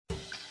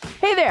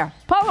Hey there,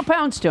 Paula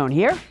Poundstone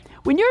here.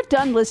 When you're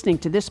done listening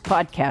to this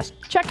podcast,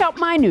 check out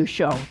my new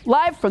show,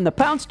 live from the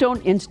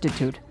Poundstone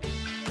Institute.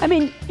 I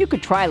mean, you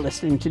could try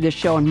listening to this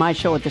show and my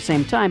show at the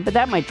same time, but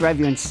that might drive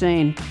you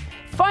insane.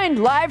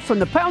 Find Live from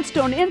the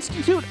Poundstone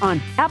Institute on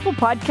Apple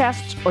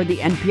Podcasts or the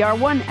NPR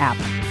One app.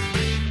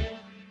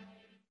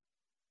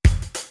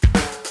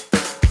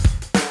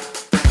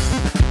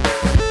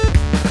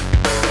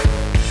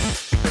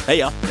 Hey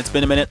y'all, it's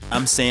been a minute.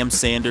 I'm Sam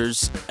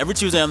Sanders. Every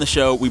Tuesday on the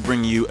show, we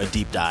bring you a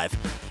deep dive.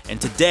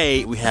 And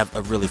today, we have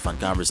a really fun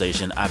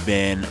conversation. I've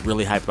been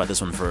really hyped about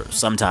this one for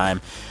some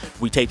time.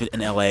 We taped it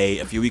in L.A.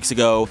 a few weeks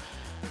ago.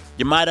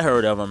 You might have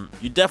heard of him.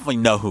 You definitely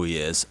know who he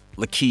is,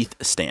 Lakeith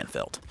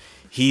Stanfield.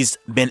 He's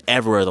been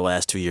everywhere the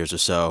last 2 years or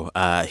so.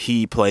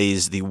 He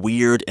plays the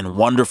weird and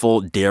wonderful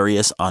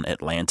Darius on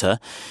Atlanta.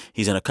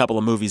 He's in a couple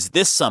of movies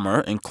this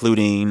summer,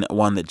 including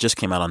one that just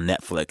came out on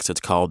Netflix. It's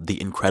called The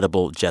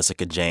Incredible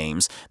Jessica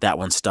James. That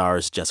one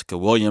stars Jessica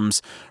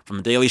Williams from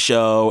The Daily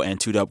Show and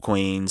Two Dope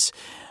Queens.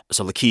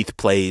 So Lakeith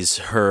plays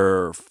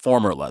her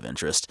former love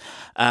interest.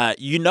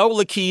 You know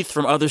Lakeith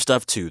from other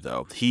stuff, too,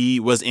 though. He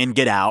was in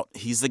Get Out.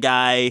 He's the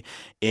guy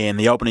in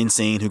the opening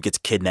scene who gets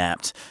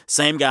kidnapped.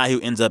 Same guy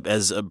who ends up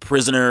as a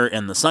prisoner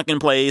in the sunken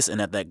place.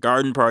 And at that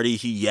garden party,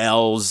 he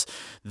yells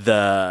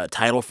the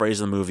title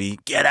phrase of the movie,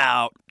 "Get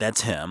out."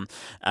 That's him.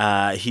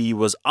 He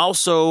was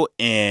also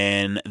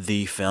in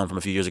the film from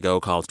a few years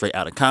ago called Straight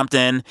Outta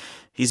Compton.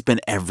 He's been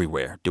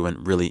everywhere doing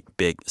really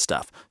big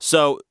stuff.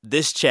 So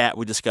this chat,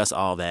 we discuss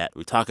all that.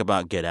 We talk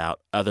about Get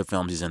Out, other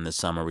films he's in this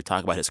summer. We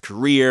talk about his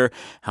career,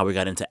 how we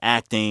got into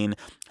acting,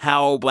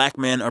 how black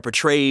men are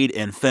portrayed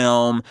in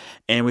film.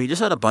 And we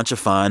just had a bunch of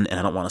fun, and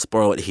I don't want to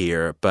spoil it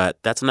here. But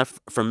that's enough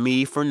from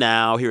me for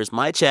now. Here's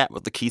my chat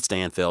with Lakeith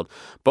Stanfield.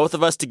 Both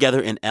of us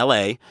together in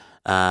L.A.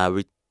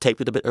 We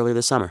taped it a bit earlier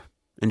this summer.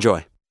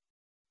 Enjoy.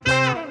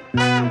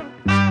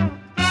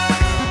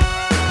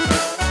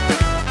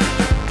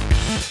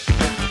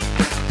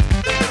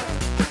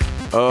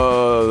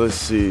 Let's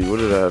see. What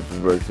did I have for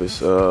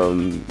breakfast? I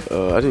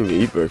didn't even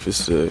eat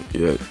breakfast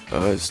yet.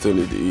 I still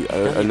need to eat.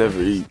 I never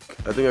eat.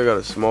 I think I got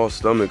a small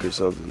stomach or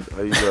something.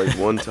 I eat like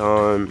one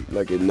time,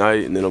 like at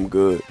night, and then I'm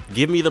good.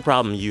 Give me the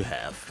problem you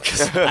have,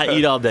 because I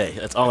eat all day.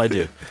 That's all I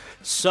do.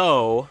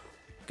 So,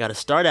 got to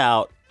start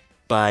out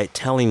by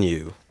telling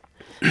you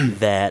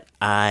that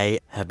I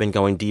have been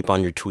going deep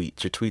on your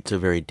tweets. Your tweets are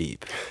very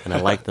deep, and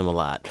I like them a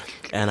lot.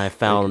 And I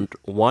found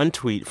one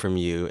tweet from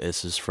you.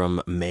 This is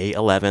from May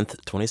 11th,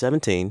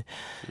 2017.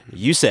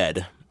 You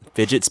said,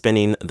 "Fidget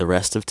spinning the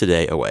rest of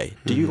today away."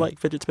 Do you like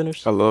fidget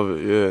spinners? I love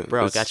it, yeah.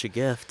 Bro, I got you a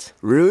gift.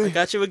 Really? I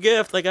got you a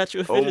gift. I got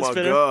you a fidget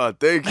spinner. Oh, my God.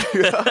 Thank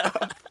you.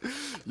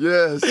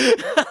 Yes.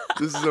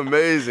 This is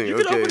amazing. You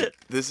can open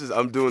it.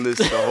 I'm doing this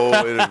the whole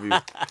interview.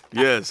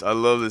 Yes, I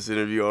love this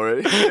interview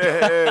already.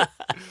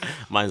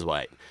 Mine's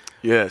white.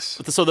 Yes.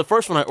 So the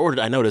first one I ordered,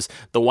 I noticed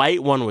the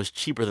white one was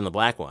cheaper than the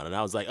black one. And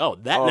I was like, oh,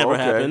 that never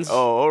happens.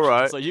 Oh, all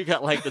right. So you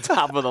got like the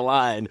top of the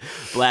line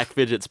black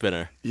fidget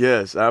spinner.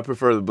 Yes, I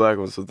prefer the black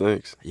one, so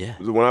thanks. Yeah.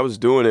 When I was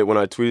doing it, when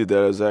I tweeted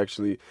that, it was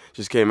actually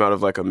just came out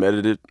of like a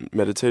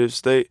meditative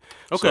state.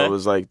 Okay. So I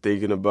was like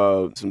thinking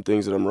about some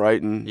things that I'm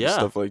writing, and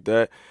stuff like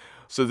that.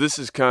 So this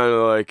is kind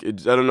of like, I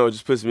don't know, it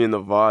just puts me in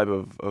the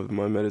vibe of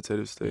my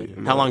meditative state.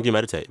 How long do you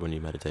meditate when you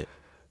meditate?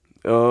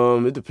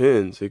 It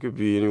depends. It could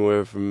be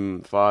anywhere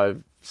from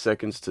 5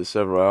 seconds to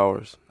several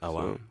hours. Oh,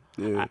 wow.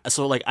 So, yeah.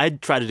 So like, I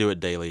try to do it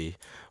daily,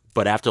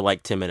 but after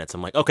like 10 minutes,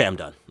 I'm like, okay, I'm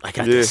done. I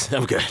got this.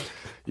 I'm good.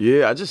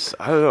 Yeah, I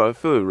don't know. I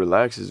feel it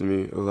relaxes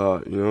me a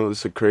lot. You know,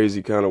 it's a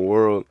crazy kind of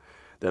world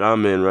that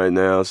I'm in right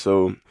now.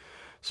 So,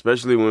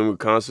 especially when we're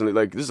constantly,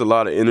 like, there's a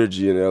lot of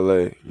energy in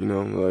L.A., you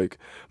know, like,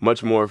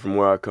 much more from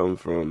where I come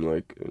from,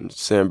 like, in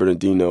San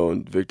Bernardino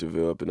and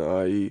Victorville up in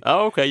the IE.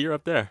 Oh, okay, you're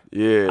up there.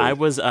 Yeah. I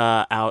was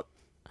out,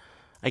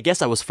 I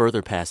guess I was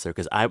further past there,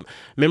 because I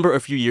remember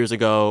a few years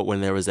ago when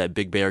there was that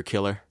Big Bear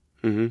killer,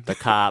 the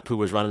cop who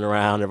was running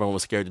around, everyone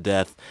was scared to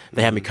death.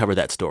 They had me cover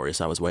that story,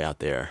 so I was way out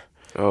there.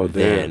 Oh,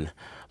 then. damn.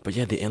 But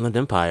yeah, the Inland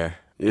Empire.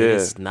 Yeah.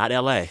 It's not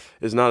L.A.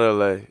 It's not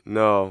L.A.,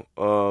 no.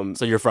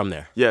 So you're from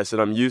there? Yes,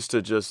 and I'm used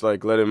to just,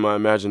 like, letting my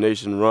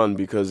imagination run,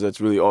 because that's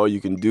really all you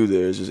can do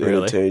there is just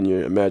entertain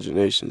your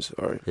imagination.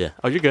 Sorry. Yeah.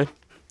 Oh, you're good.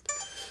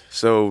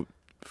 So,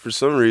 for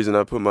some reason,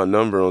 I put my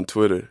number on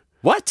Twitter.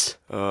 What?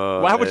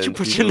 Why would you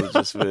put your number?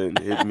 Just been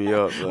hitting me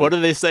up. Like, what are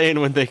they saying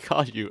when they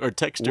call you or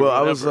text you? Well,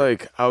 or whatever?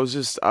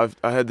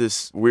 I had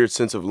this weird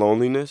sense of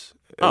loneliness.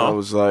 And Oh. I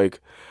was like,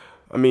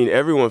 I mean,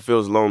 everyone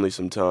feels lonely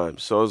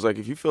sometimes. So I was like,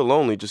 if you feel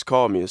lonely, just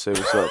call me and say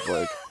what's up.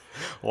 Like,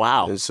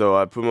 wow. And so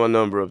I put my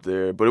number up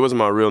there, but it wasn't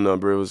my real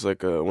number. It was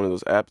like one of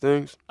those app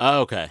things.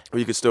 Oh, okay. Where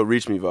you could still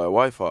reach me via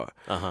Wi-Fi.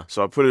 Uh-huh.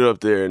 So I put it up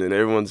there, and then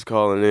everyone's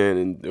calling in,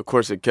 and of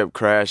course it kept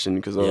crashing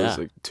because there was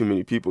like too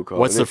many people calling.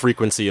 What's the in.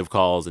 frequency of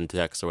calls and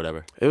texts or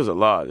whatever? It was a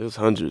lot. It was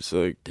hundreds,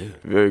 like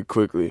very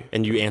quickly.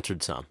 And you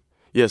answered some?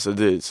 Yes, I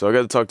did. So I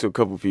got to talk to a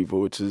couple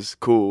people, which is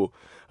cool.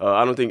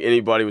 I don't think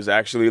anybody was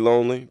actually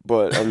lonely,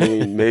 but I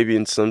mean, maybe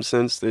in some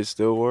sense they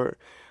still were.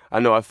 I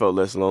know I felt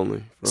less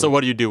lonely. So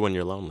what do you do when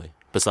you're lonely,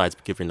 besides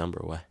give your number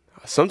away?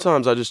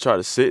 Sometimes I just try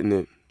to sit in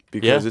it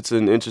because it's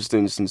an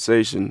interesting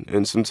sensation,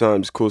 and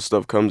sometimes cool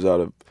stuff comes out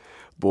of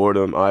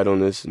boredom,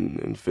 idleness,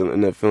 and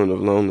that feeling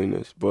of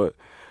loneliness. But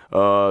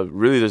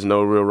really, there's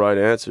no real right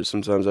answer.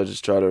 Sometimes I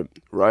just try to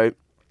write.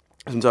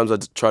 Sometimes I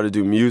try to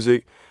do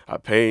music. I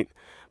paint.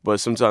 But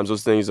sometimes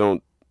those things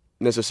don't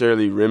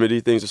necessarily remedy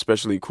things,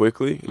 especially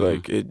quickly.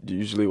 Like, it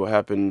usually will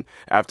happen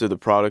after the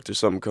product or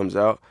something comes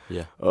out.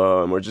 Yeah.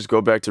 Or just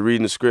go back to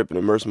reading the script and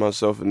immerse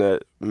myself in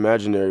that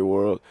imaginary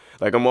world.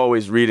 Like, I'm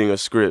always reading a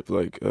script,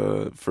 like,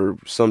 for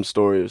some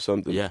story or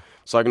something. Yeah.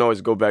 So I can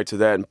always go back to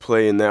that and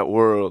play in that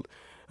world.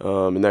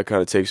 And that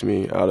kind of takes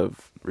me out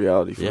of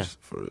reality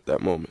for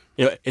that moment.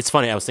 You know, it's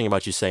funny. I was thinking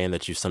about you saying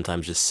that you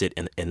sometimes just sit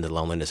in the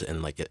loneliness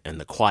and like in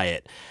the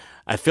quiet.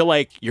 I feel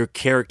like your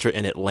character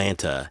in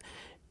Atlanta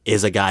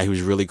is a guy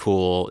who's really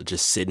cool,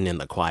 just sitting in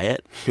the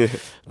quiet.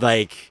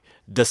 Like,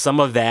 does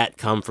some of that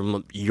come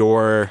from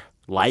your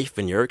life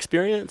and your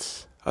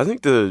experience? I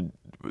think the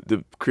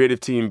creative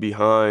team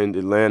behind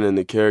Atlanta and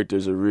the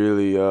characters are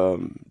really,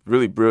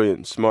 really brilliant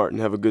and smart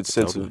and have a good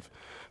sense of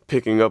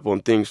picking up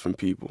on things from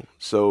people.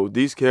 So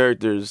these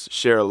characters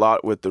share a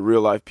lot with the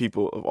real life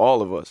people of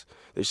all of us.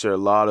 They share a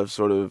lot of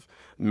sort of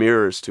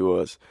mirrors to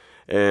us.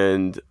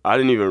 And I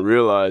didn't even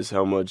realize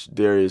how much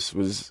Darius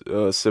was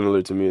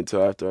similar to me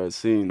until after I had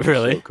seen the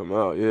show come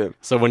out. Yeah.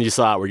 So when you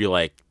saw it, were you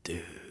like,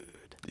 dude?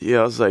 Yeah,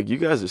 I was like, you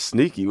guys are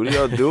sneaky. What are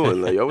y'all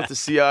doing? Like, y'all with the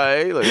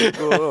CIA? Like, what's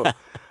going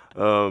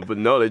on? But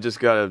no, they just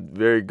got a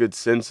very good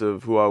sense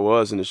of who I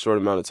was in a short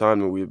amount of time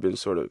that we had been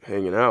sort of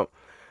hanging out.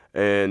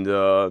 And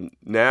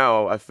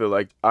now I feel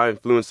like I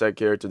influence that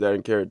character,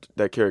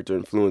 that character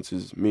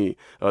influences me.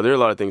 There are a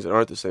lot of things that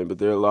aren't the same, but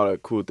there are a lot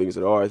of cool things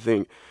that are. I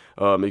think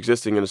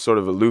existing in a sort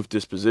of aloof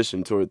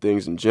disposition toward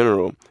things in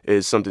general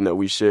is something that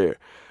we share.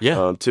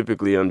 Yeah.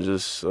 Typically, I'm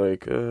just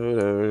like,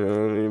 whatever, you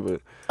know what I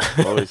mean?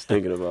 But always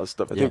thinking about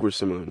stuff. I think we're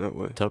similar in that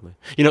way. Totally.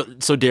 You know,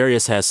 so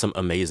Darius has some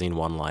amazing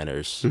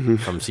one-liners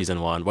from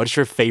season 1. What's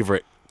your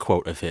favorite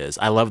quote of his?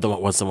 I love the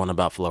one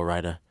about Flo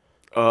Rida.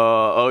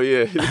 Oh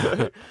yeah,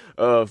 Flo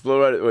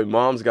Rida. Wait,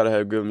 Mom's gotta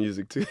have good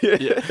music too.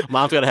 Yeah,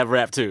 Mom's gotta have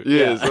rap too.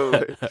 Yeah. So,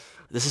 like,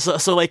 this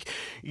is so like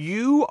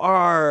you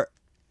are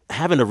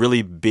having a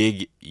really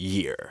big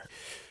year.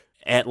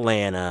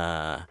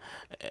 Atlanta,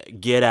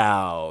 Get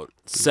Out,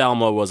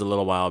 Selma was a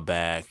little while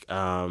back.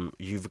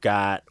 You've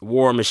got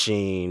War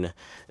Machine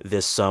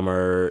this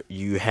summer.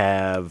 You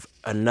have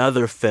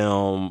another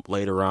film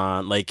later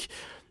on. Like,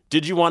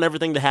 did you want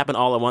everything to happen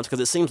all at once? Because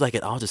it seems like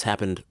it all just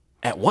happened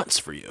at once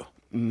for you.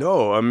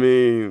 No, I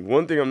mean,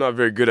 one thing I'm not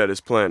very good at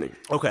is planning.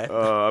 Okay.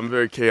 I'm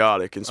very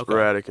chaotic and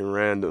sporadic and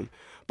random.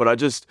 But I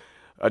just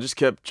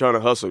kept trying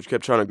to hustle,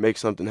 kept trying to make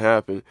something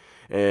happen.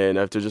 And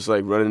after just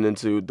like running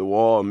into the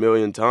wall a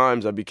million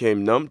times, I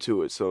became numb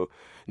to it. So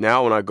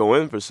now when I go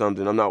in for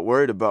something, I'm not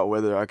worried about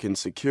whether I can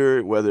secure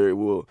it,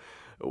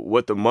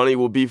 what the money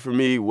will be for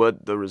me,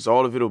 what the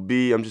result of it will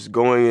be. I'm just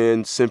going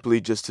in simply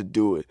just to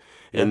do it.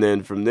 Yeah. And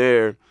then from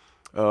there,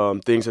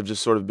 things have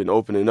just sort of been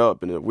opening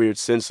up in a weird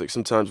sense. Like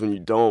sometimes when you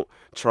don't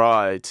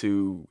try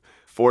to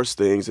force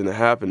things into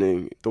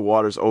happening, the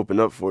waters open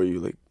up for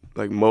you.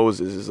 Like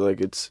Moses is like,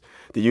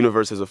 the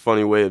universe has a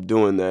funny way of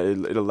doing that.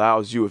 It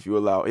allows you if you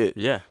allow it.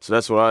 Yeah. So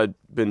that's what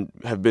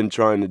have been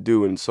trying to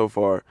do, and so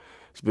far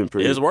it's been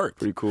pretty. It has worked.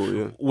 Pretty cool.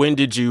 Yeah. When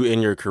did you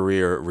in your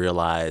career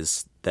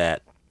realize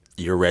that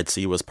your Red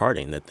Sea was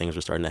parting, that things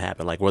were starting to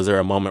happen? Like, was there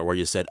a moment where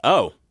you said,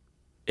 "Oh,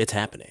 it's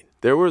happening"?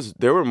 There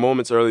were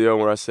moments early on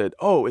where I said,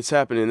 "Oh, it's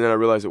happening," and then I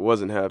realized it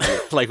wasn't happening.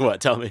 Like what?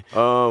 Tell me.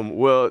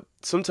 Well,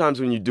 sometimes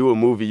when you do a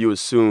movie, you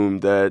assume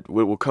that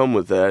what will come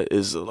with that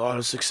is a lot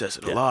of success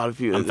and a lot of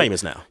people. I'm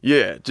famous now.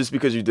 Yeah, just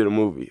because you did a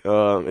movie.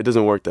 It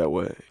doesn't work that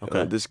way.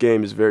 Okay. This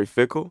game is very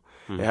fickle.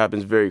 It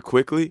happens very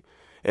quickly,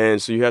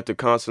 and so you have to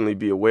constantly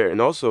be aware.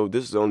 And also,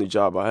 this is the only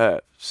job I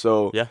have.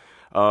 So yeah.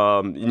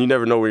 You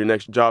never know where your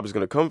next job is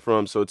going to come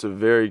from. So it's a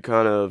very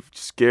kind of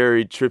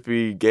scary,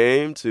 trippy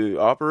game to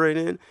operate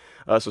in.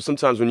 So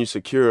sometimes when you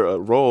secure a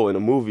role in a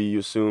movie, you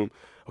assume,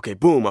 okay,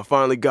 boom, I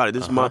finally got it.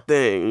 This is my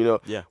thing, you know.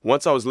 Yeah.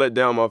 Once I was let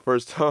down my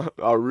first time,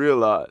 I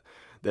realized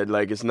that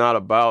like it's not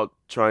about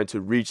trying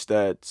to reach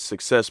that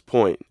success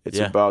point. It's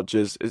about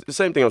it's the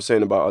same thing I was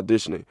saying about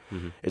auditioning.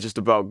 It's just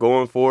about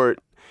going for it,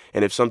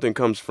 and if something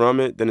comes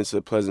from it, then it's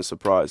a pleasant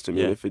surprise to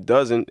me. And if it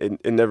doesn't,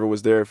 it never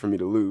was there for me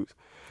to lose.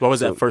 What was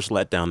that first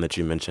letdown that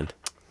you mentioned?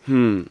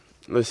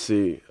 Let's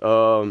see.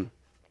 I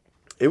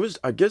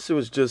guess it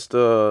was just.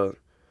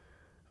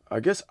 I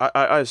guess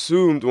I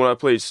assumed when I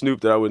played Snoop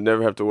that I would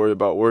never have to worry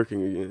about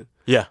working again.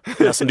 Yeah,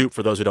 that's Snoop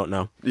for those who don't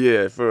know.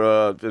 Yeah,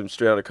 for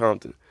Straight Outta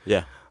Compton.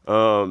 Yeah.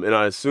 And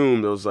I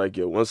assumed it was like,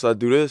 yo, once I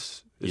do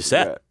this, you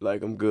set.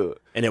 Like I'm good.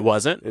 And it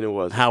wasn't? And it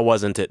wasn't. How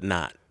wasn't it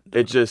not?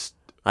 I just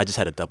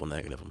had a double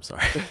negative. I'm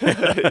sorry.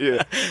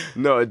 Yeah.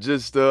 No, it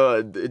just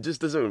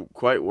doesn't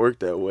quite work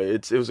that way.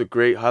 It was a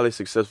great, highly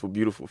successful,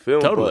 beautiful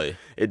film. Totally.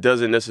 But it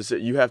doesn't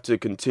necessarily. You have to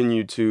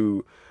continue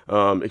to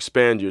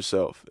expand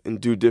yourself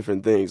and do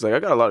different things. Like I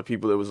got a lot of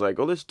people that was like,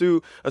 oh, let's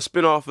do a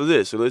spinoff of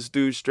this, or let's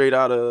do Straight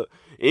Outta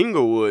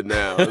Inglewood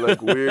now, or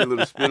like weird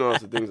little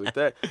spinoffs and things like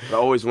that. But I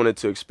always wanted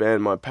to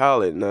expand my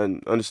palette, and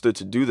I understood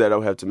to do that I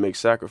would have to make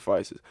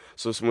sacrifices.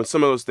 So when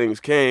some of those things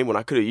came, when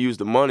I could have used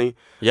the money,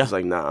 I was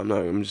like, nah, I'm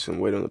not. I'm just gonna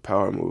wait on the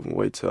power move and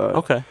wait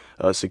till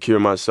I secure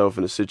myself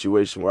in a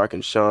situation where I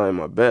can shine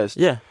my best.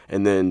 Yeah.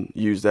 And then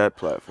use that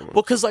platform.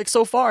 Well, because like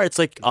so far, it's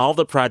like all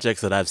the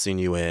projects that I've seen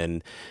you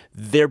in,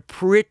 they're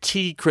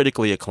pretty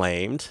critically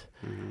acclaimed.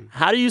 Mm-hmm.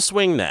 How do you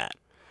swing that?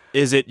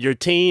 Is it your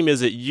team?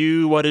 Is it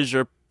you? What is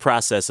your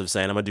process of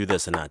saying, I'm going to do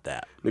this and not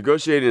that?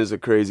 Negotiating is a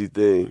crazy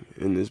thing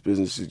in this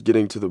business. It's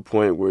getting to the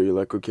point where you're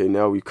like, okay,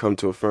 now we've come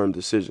to a firm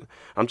decision.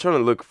 I'm trying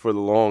to look for the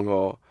long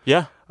haul.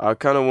 Yeah. I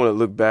kind of want to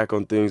look back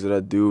on things that I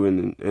do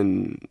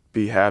and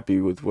be happy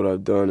with what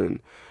I've done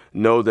and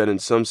know that in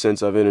some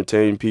sense I've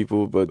entertained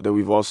people, but that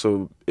we've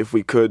also, if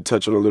we could,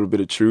 touch on a little bit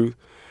of truth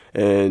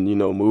and, you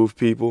know, move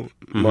people.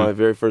 Mm-hmm. My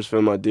very first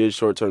film I did,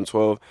 Short Term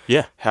 12,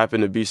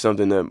 happened to be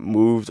something that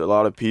moved a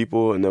lot of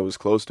people and that was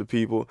close to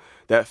people.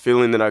 That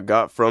feeling that I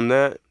got from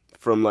that,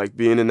 from like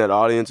being in that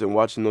audience and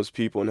watching those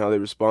people and how they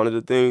responded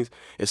to things,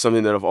 is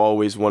something that I've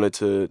always wanted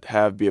to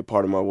have be a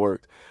part of my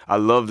work. I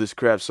love this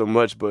craft so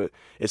much, but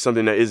it's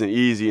something that isn't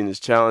easy and it's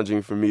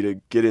challenging for me to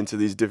get into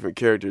these different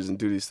characters and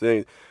do these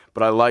things.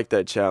 But I like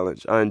that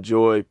challenge. I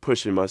enjoy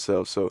pushing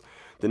myself. So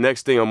the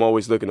next thing, I'm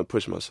always looking to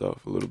push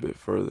myself a little bit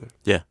further.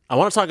 Yeah. I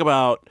want to talk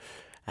about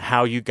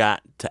how you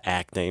got to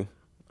acting.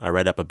 I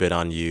read up a bit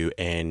on you,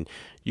 and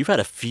you've had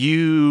a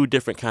few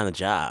different kind of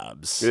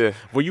jobs. Yeah.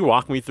 Will you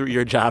walk me through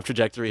your job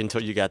trajectory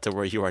until you got to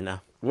where you are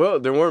now? Well,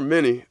 there weren't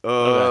many.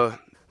 Let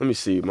me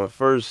see. My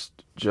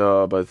first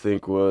job, I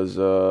think, was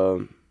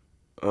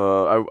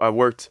I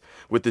worked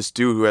with this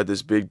dude who had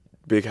this big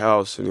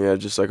house, and he had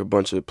just like a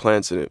bunch of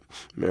plants in it,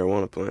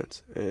 marijuana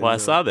plants. And, well, I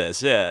saw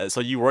this, yeah. So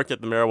you worked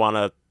at the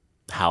marijuana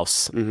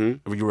house.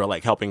 Mm-hmm. You were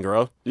like helping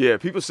grow? Yeah,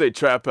 people say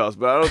trap house,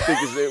 but I don't think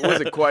it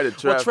wasn't quite a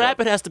trap. Well, trap,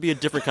 house. It has to be a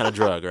different kind of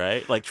drug,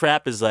 right? Like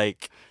trap is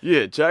like...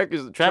 Yeah, trap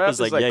is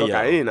like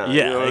cocaine. Yeah,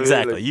 you know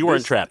exactly. Like, you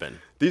weren't trapping.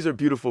 These are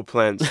beautiful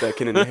plants that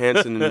can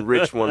enhance and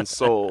enrich one's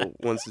soul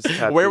once it's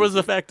tapped. Where was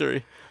the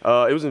factory?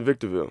 It was in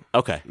Victorville.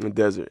 Okay. In the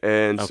desert.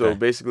 And so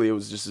basically it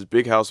was just this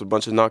big house with a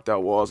bunch of knocked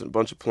out walls and a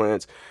bunch of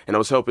plants, and I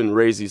was helping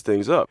raise these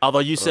things up. Although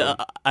you said,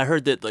 I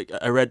heard that, like,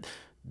 I read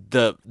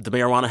the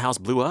marijuana house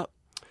blew up?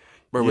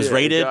 Or it was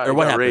raided? Or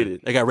what happened?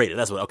 Raided. It got raided.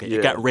 That's what, okay. Yeah,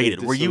 it got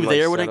raided. Were you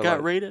there when it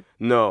got raided?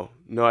 No,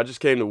 I just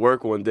came to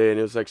work one day, and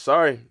it was like,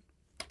 sorry.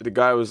 The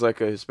guy was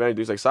like a Hispanic dude.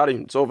 He was like, sorry,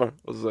 it's over. I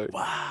was like,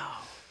 wow.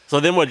 So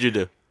then what'd you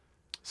do?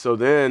 So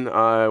then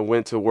I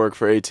went to work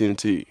for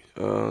AT&T.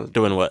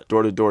 Doing what?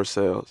 Door-to-door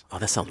sales. Oh,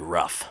 that sounds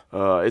rough.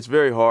 It's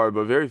very hard,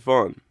 but very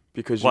fun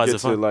because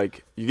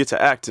you get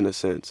to act in a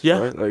sense. Yeah.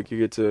 Right? Like you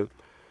get to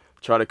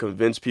try to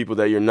convince people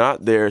that you're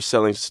not there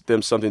selling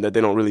them something that they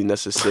don't really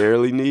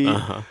necessarily need.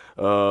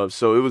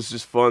 So it was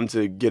just fun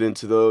to get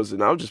into those,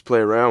 and I would just play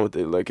around with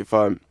it. Like if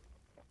I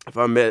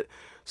met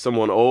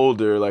someone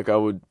older, like I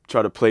would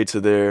try to play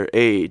to their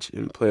age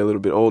and play a little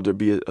bit older,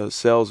 be a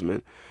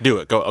salesman. Do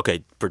it. Go.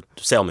 Okay.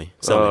 Sell me.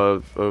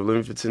 Let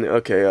me pretend.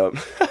 Okay.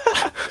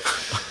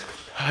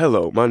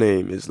 Hello, my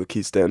name is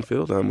Lakeith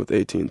Stanfield. I'm with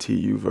AT&T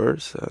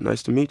Uverse.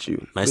 Nice to meet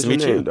you. Nice to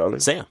meet you, darling.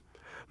 Sam.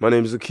 My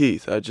name is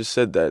Lakeith. I just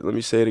said that. Let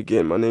me say it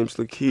again. My name's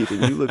Lakeith,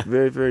 and you look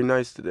very, very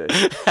nice today.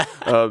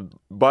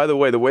 By the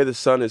way the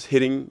sun is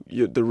hitting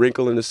the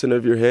wrinkle in the center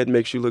of your head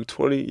makes you look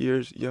 20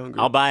 years younger.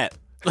 I'll buy it.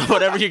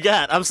 Whatever you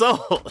got, I'm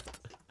sold.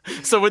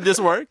 So would this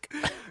work?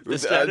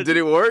 Did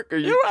it work?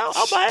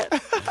 I'll buy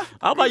it.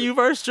 I'll buy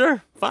Uverse,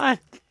 sure. Fine.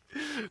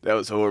 That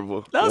was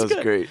horrible. That was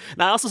good. Great.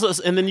 Now,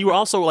 and then you were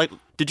also like,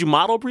 did you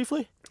model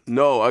briefly?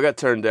 No, I got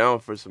turned down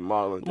for some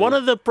modeling. One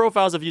of the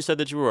profiles of you said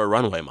that you were a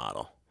runway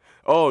model.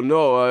 Oh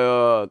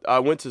no, I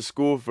went to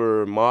school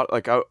for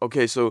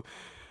so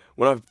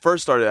when I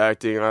first started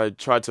acting, I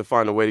tried to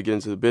find a way to get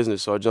into the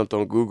business. So I jumped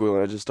on Google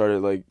and I just started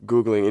like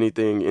Googling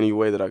anything, any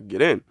way that I could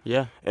get in.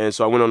 Yeah. And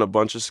so I went on a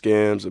bunch of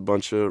scams, a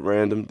bunch of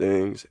random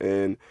things,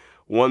 and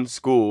one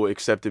school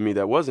accepted me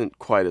that wasn't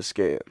quite a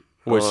scam.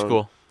 Which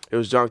school? It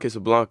was John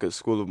Casablanca's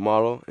School of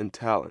Model and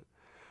Talent.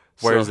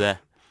 Where is that?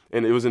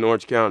 And it was in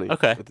Orange County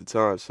at the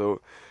time.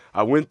 So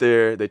I went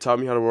there. They taught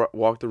me how to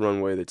walk the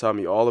runway. They taught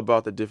me all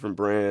about the different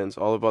brands,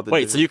 all about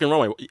the. So you can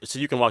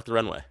walk the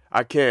runway?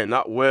 I can,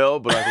 not well,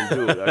 but I can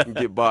do it. I can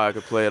get by. I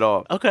can play it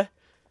off. Okay.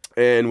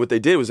 And what they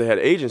did was they had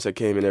agents that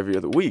came in every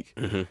other week,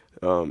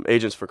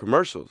 agents for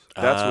commercials.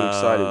 That's what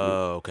excited me.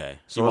 Oh, okay.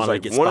 So I was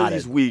like, one of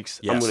these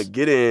weeks, I'm going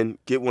to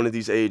get one of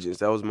these agents.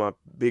 That was my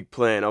big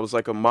plan. I was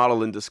like a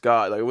model in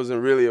disguise. Like, it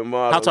wasn't really a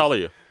model. How tall are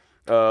you?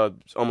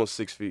 Almost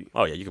 6 feet.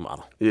 Oh, yeah, you can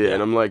model. Yeah,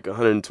 and I'm like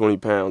 120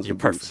 pounds. You're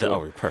perfect.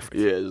 You're perfect.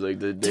 Yeah, it's like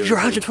Dude, you're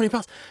 120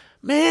 pounds.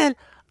 Man,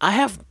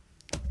 I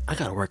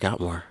got to work out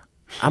more.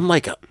 I'm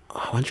like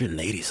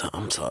 180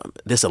 something. So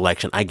this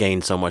election, I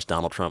gained so much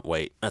Donald Trump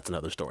weight. That's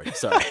another story.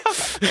 Sorry.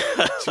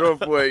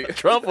 Trump weight.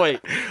 Trump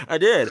weight. I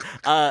did.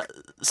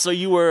 So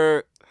you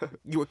were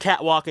You were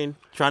catwalking,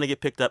 trying to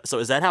get picked up. So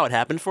is that how it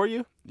happened for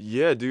you?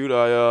 Yeah, dude.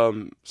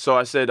 So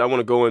I said I want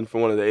to go in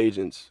for one of the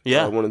agents.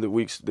 Yeah. One of the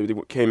weeks they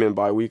came in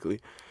bi-weekly,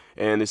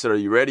 and they said, "Are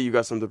you ready? You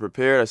got something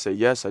prepared?" I said,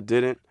 "Yes, I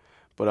didn't,"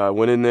 but I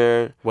went in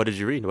there. What did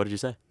you read? What did you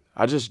say?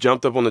 I just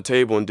jumped up on the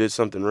table and did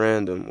something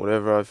random,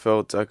 whatever I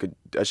felt I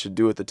should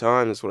do at the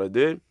time. That's what I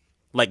did.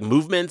 Like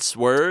movements,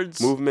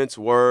 words? Movements,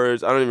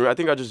 words. I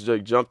think I just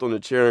like jumped on the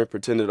chair and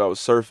pretended I was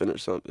surfing or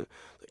something.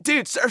 Like,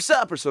 dude, surf's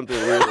up or something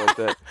weird like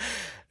that.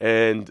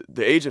 And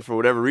the agent, for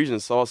whatever reason,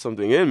 saw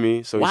something in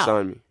me, so he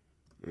signed me.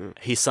 Yeah.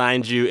 He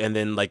signed you, and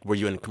then, like, were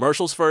you in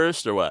commercials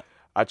first or what?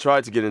 I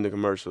tried to get into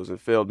commercials and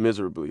failed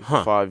miserably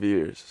for 5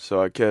 years.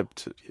 So I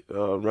kept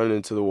running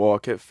into the wall,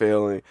 kept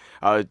failing.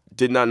 I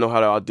did not know how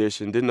to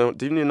audition,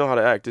 didn't even know how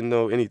to act, didn't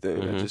know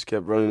anything. I just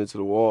kept running into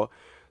the wall.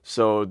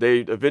 So they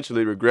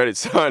eventually regretted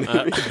signing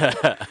me.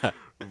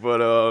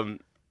 But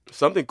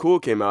something cool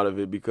came out of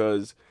it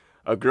because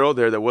a girl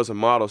there that was a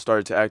model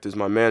started to act as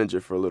my manager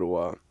for a little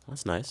while.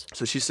 That's nice.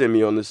 So she sent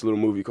me on this little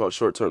movie called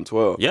Short Term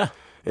 12 Yeah.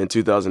 in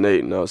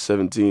 2008, and I was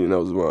 17, and that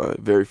was my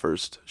very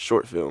first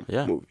short film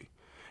movie.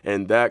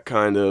 And that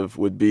kind of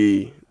would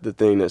be the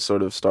thing that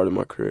sort of started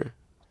my career.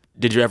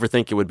 Did you ever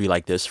think it would be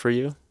like this for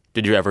you?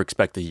 Did you ever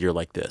expect a year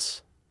like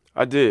this?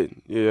 I did.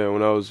 Yeah,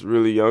 when I was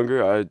really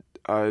younger,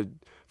 I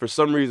for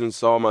some reason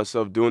saw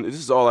myself doing this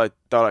is all I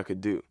thought I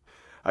could do.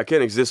 I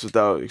can't exist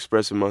without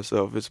expressing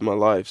myself. It's my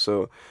life.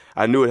 So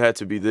I knew it had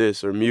to be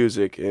this or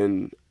music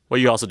and Well,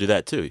 you also do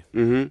that too.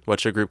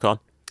 What's your group called?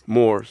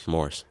 Moors.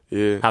 Moors.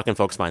 Yeah. How can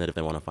folks find it if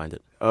they want to find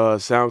it?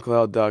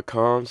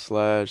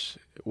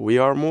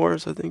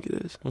 SoundCloud.com/WeAreMoors, I think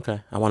it is.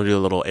 Okay. I want to do a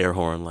little air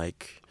horn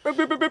like...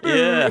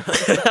 Yeah.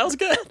 That was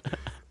good.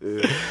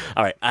 Yeah.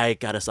 All right. I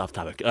got us off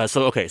topic.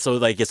 So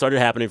like it started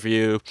happening for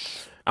you.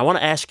 I want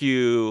to ask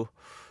you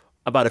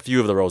about a few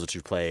of the roles that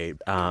you've played.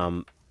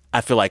 I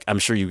feel like I'm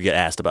sure you get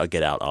asked about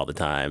Get Out all the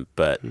time,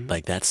 but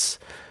like that's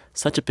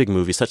such a big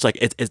movie, such like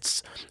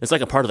it's like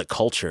a part of the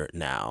culture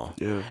now.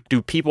 Yeah.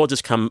 Do people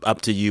just come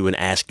up to you and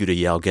ask you to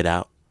yell Get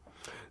Out?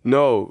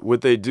 No,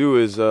 what they do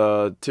is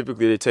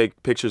typically they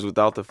take pictures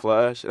without the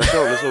flash. And I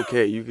tell them it's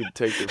okay, you can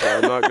take the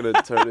flash. I'm not going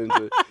to turn it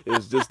into,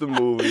 it's just a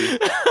movie.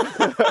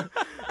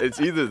 It's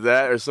either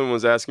that or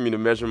someone's asking me to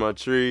measure my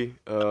tree.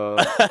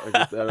 I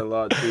get that a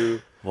lot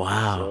too.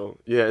 Wow. So,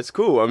 yeah, it's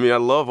cool. I mean, I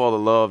love all the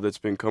love that's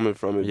been coming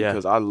from it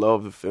because I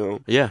love the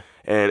film. Yeah.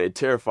 And it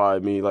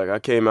terrified me. Like, I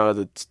came out of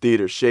the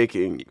theater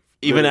shaking.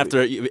 Even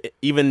literally.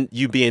 even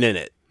you being in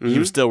it,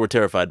 you still were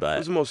terrified by It it.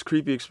 was the most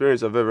creepy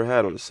experience I've ever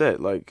had on a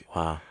set. Like,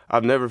 Wow.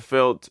 I've never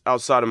felt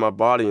outside of my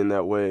body in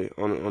that way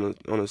on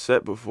a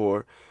set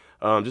before.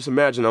 Just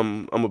imagine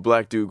I'm a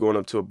black dude going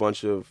up to a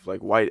bunch of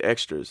like white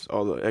extras.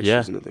 All the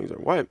extras and the things are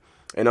white,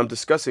 and I'm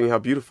discussing how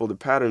beautiful the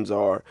patterns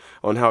are,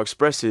 on how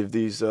expressive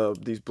these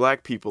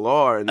black people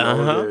are, and all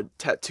their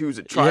tattoos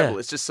and tribal. Yeah.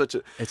 It's just such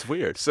a. It's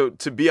weird. So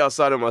to be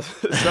outside of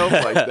myself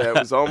like that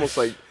was almost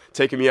like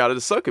taking me out of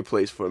the sucker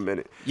place for a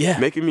minute. Yeah.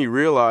 Making me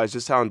realize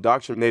just how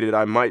indoctrinated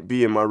I might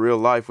be in my real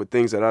life with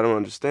things that I don't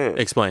understand.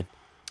 Explain.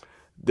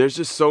 There's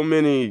just so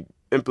many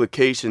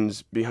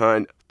implications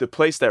behind the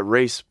place that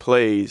race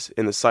plays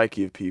in the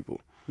psyche of people.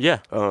 Yeah.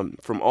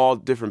 From all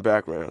different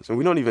backgrounds. And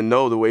we don't even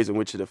know the ways in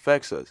which it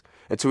affects us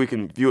until we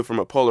can view it from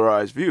a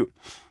polarized view.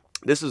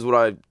 This is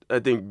what I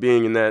think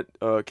being in that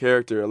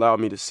character allowed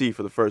me to see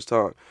for the first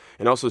time.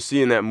 And also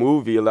seeing that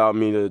movie allowed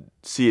me to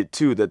see it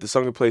too, that the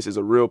sunken place is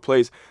a real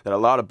place that a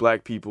lot of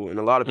black people and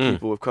a lot of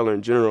people of color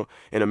in general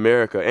in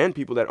America and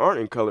people that aren't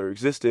in color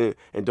exist in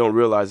and don't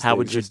realize How they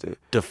would you exist in.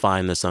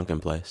 define the sunken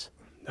place?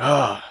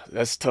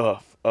 That's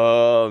tough.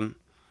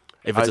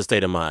 If it's a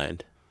state of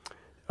mind.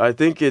 I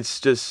think it's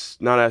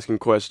just not asking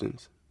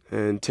questions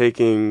and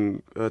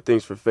taking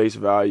things for face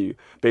value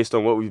based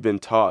on what we've been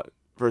taught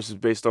versus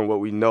based on what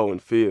we know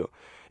and feel.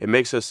 It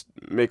makes us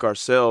make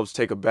ourselves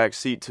take a back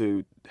seat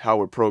to how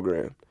we're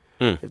programmed.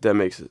 If that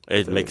makes it.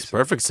 It makes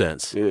perfect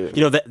sense. Yeah.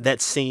 You know,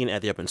 that scene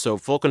at the open. So,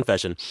 full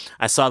confession,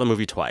 I saw the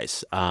movie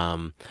twice.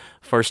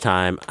 First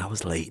time, I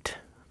was late.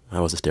 I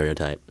was a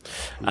stereotype.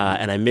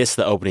 And I missed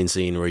the opening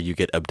scene where you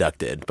get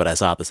abducted. But I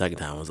saw it the second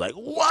time. I was like,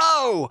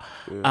 whoa!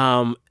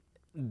 Yeah.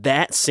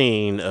 That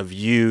scene of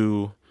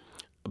you,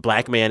 a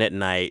black man at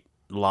night,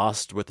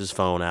 lost with his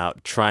phone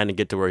out, trying to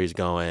get to where he's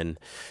going,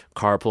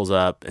 car pulls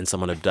up and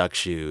someone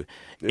abducts you.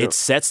 Yep. It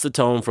sets the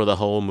tone for the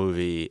whole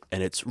movie,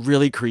 and it's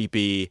really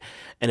creepy.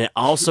 And it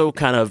also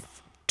kind of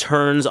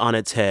turns on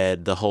its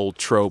head the whole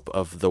trope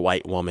of the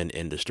white woman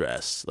in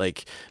distress.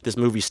 Like, this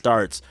movie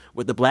starts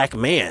with the black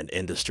man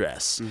in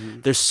distress.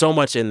 There's so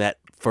much in that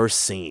first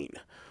scene.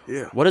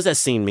 Yeah. What does that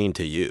scene mean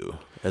to you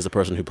as a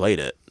person who played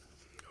it?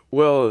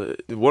 Well,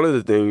 one of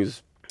the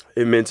things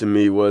it meant to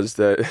me was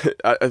that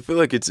I feel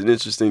like it's an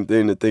interesting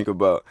thing to think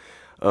about.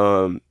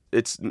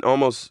 It's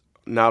almost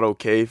not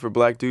okay for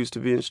black dudes to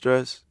be in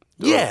stress.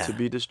 Yeah. To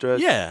be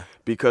distressed. Yeah.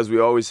 Because we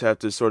always have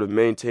to sort of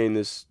maintain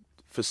this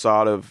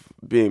facade of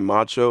being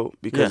macho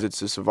because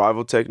it's a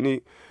survival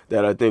technique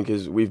that I think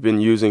we've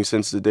been using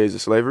since the days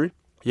of slavery.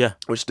 Yeah.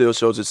 which still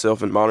shows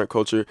itself in modern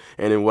culture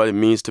and in what it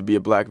means to be a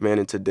black man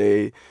in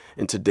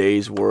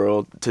today's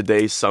world,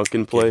 today's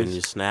sunken place. Giving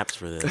you snaps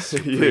for this.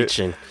 Yeah.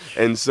 Preaching.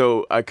 And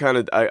so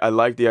I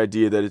like the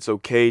idea that it's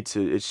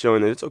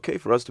showing that it's okay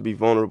for us to be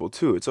vulnerable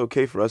too. It's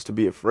okay for us to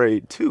be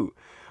afraid too.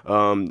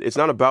 It's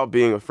not about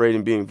being afraid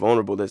and being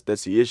vulnerable.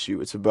 That's the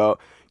issue. It's about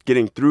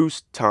getting through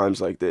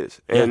times like this.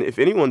 And if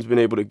anyone's been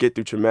able to get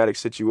through traumatic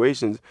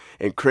situations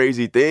and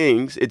crazy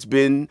things, it's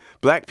been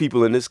black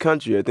people in this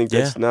country. I think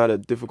that's not a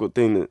difficult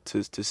thing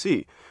to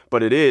see,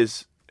 but it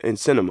is in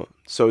cinema.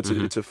 So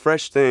it's a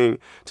fresh thing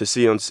to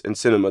see in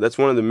cinema. That's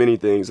one of the many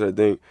things that I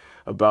think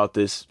about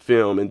this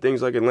film, and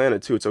things like Atlanta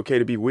too. It's okay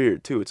to be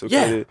weird too. It's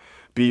okay to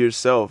be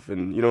yourself,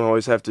 and you don't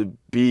always have to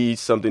be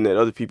something that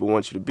other people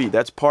want you to be.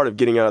 That's part of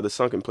getting out of the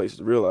sunken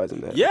places,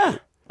 realizing that. Yeah.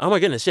 Oh my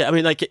goodness, yeah. I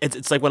mean, like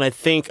it's like when I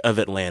think of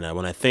Atlanta,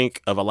 when I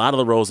think of a lot of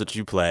the roles that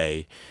you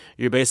play,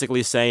 you're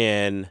basically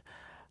saying,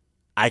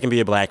 I can be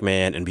a black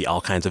man and be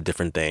all kinds of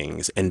different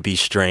things and be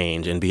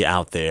strange and be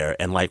out there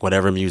and like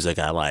whatever music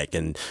I like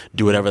and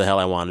do whatever the hell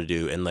I want to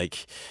do. And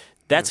like,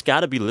 that's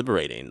got to be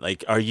liberating.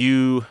 Like, are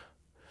you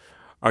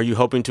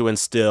hoping to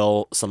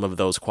instill some of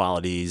those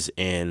qualities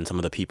in some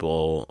of the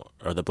people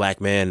or the black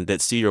men that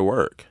see your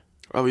work?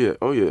 Oh yeah.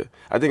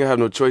 I think I have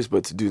no choice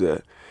but to do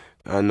that.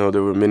 I know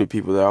there were many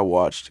people that I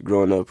watched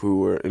growing up who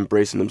were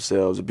embracing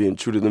themselves and being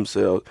true to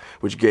themselves,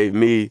 which gave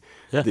me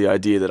the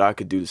idea that I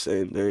could do the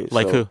same thing.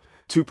 Like who?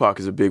 Tupac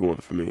is a big one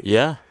for me.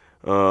 Yeah.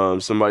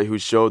 Somebody who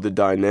showed the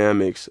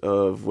dynamics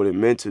of what it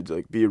meant to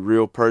like be a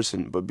real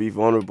person, but be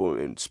vulnerable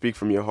and speak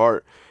from your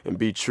heart and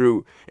be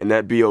true, and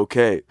that be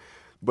okay.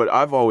 But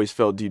I've always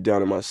felt deep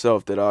down in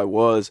myself that I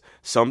was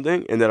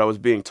something and that I was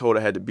being told I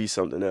had to be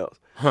something else.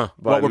 Huh.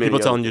 What were people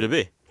telling you to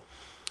be?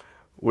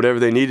 Whatever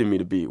they needed me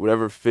to be,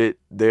 whatever fit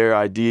their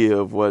idea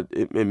of what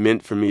it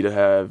meant for me to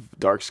have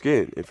dark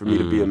skin and for me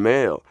to be a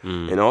male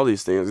and all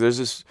these things. There's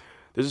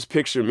this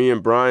picture me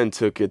and Brian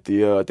took at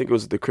the I think it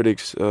was the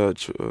Critics'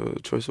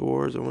 Choice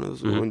Awards or one of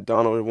those when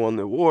Donald won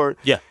the award.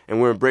 Yeah,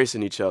 and we're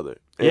embracing each other.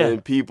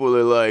 And people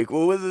are like,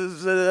 well, what's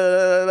this?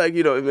 Like,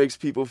 you know, it makes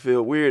people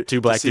feel weird.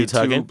 Two black dudes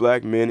hugging. Two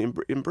black men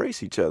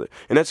embrace each other,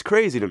 and that's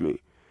crazy to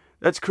me.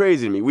 That's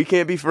crazy to me. We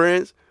can't be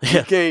friends. We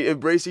can't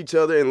embrace each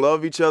other and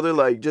love each other,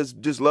 like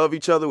just love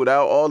each other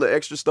without all the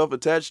extra stuff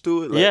attached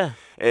to it. Like,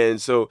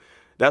 and so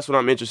that's what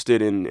I'm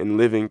interested in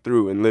living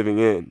through and living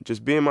in,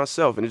 just being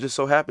myself. And it just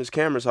so happens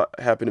cameras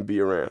happen to be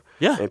around.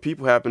 Yeah. And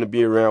people happen to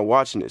be around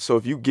watching it. So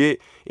if you get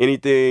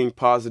anything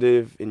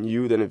positive in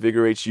you that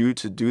invigorates you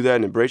to do that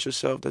and embrace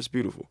yourself, that's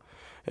beautiful.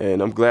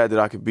 And I'm glad that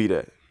I could be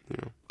that. You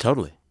know?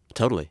 Totally.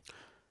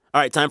 All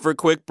right, time for a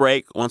quick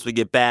break. Once we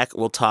get back,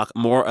 we'll talk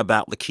more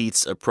about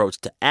Lakeith's approach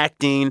to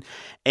acting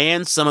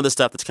and some of the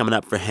stuff that's coming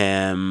up for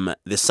him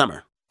this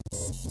summer.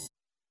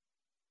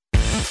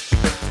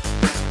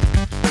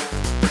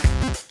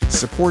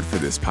 Support for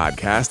this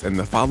podcast and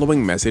the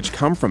following message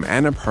come from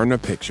Annapurna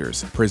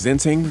Pictures,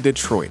 presenting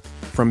Detroit.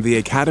 From the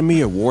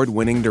Academy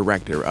Award-winning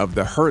director of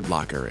The Hurt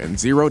Locker and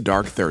Zero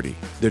Dark 30,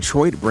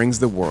 Detroit brings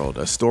the world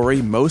a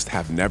story most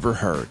have never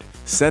heard.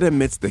 Set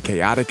amidst the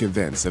chaotic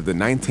events of the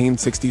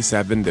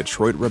 1967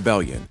 Detroit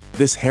Rebellion,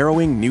 this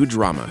harrowing new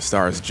drama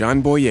stars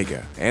John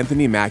Boyega,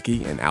 Anthony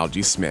Mackie, and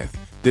Algie Smith.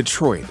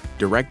 Detroit,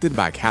 directed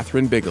by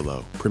Catherine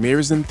Bigelow,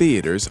 premieres in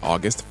theaters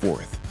August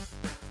 4th.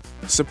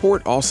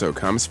 Support also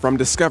comes from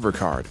Discover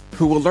Card,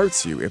 who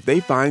alerts you if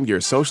they find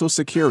your social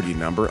security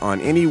number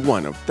on any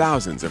one of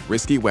thousands of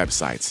risky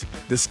websites.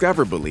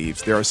 Discover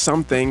believes there are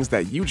some things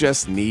that you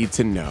just need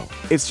to know.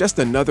 It's just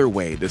another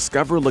way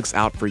Discover looks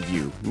out for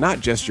you, not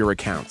just your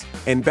account.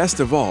 And best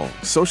of all,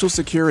 social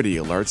security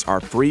alerts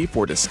are free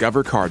for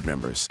Discover Card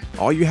members.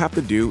 All you have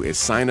to do is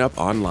sign up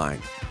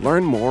online.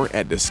 Learn more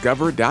at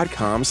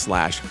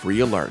discover.com/free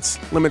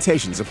alerts.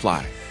 Limitations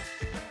apply.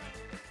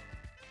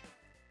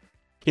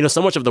 You know,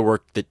 so much of the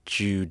work that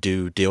you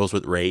do deals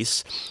with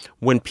race.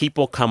 When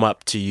people come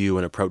up to you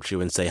and approach you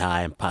and say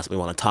hi and possibly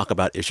want to talk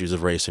about issues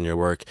of race in your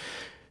work,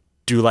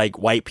 do like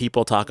white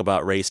people talk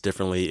about race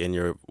differently in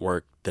your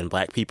work than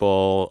black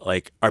people?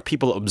 Like, are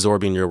people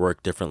absorbing your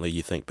work differently,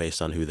 you think,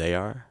 based on who they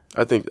are?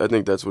 I think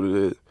that's what it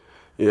is.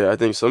 Yeah, I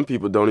think some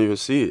people don't even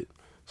see it.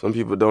 Some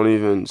people don't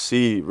even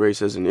see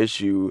race as an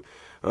issue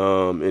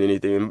in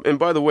anything. And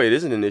by the way, it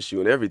isn't an issue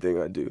in everything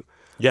I do.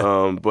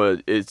 Yeah.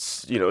 But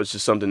it's, you know, it's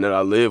just something that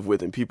I live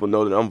with, and people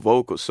know that I'm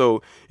vocal.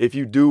 So if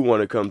you do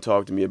want to come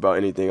talk to me about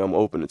anything, I'm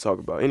open to talk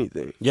about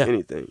anything. Yeah.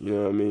 Anything. You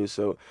know what I mean?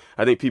 So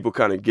I think people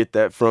kind of get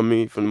that from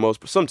me for the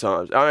most part.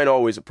 Sometimes I ain't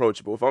always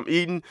approachable. If I'm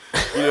eating,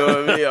 you know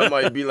what I mean, I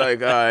might be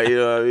like, all right, you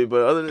know what I mean?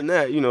 But other than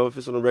that, you know, if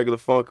it's on a regular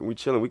funk and we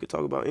chilling, we could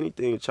talk about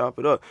anything and chop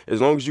it up.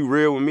 As long as you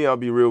real with me, I'll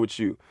be real with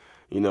you.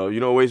 You know, you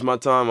don't waste my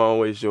time, I don't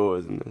waste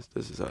yours. And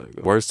this is how it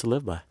goes. Words to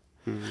live by.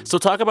 Mm-hmm. So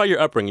talk about your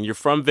upbringing. You're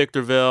from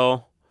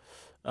Victorville.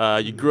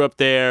 You grew up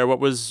there. What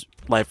was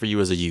life for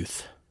you as a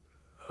youth?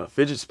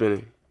 Fidget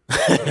spinning.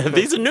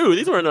 These are new.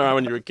 These weren't around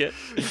when you were a kid.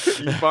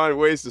 You find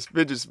ways to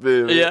fidget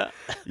spin. Man. Yeah.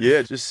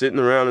 Yeah, just sitting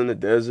around in the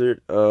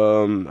desert.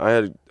 I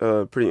had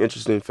a pretty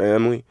interesting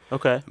family.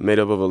 Okay. Made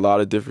up of a lot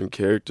of different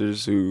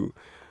characters who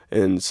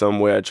in some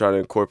way I try to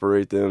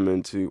incorporate them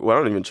into. Well, I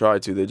don't even try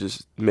to. They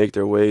just make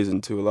their ways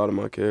into a lot of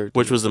my characters.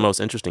 Which was the most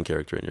interesting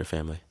character in your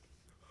family?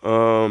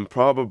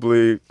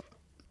 Probably.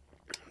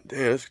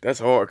 Damn, that's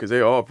hard because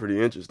they're all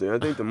pretty interesting. I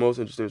think the most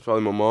interesting is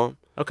probably my mom.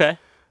 Okay.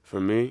 For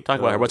me. Talk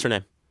about her. What's her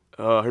name?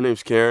 Her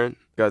name's Karen.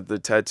 Got the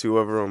tattoo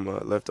of her on my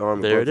left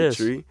arm There above it the is.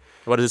 tree.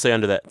 What does it say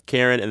under that?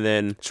 Karen, and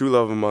then... True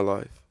love of my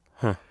life.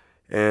 Huh.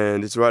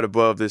 And it's right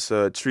above this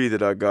tree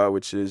that I got,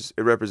 which is,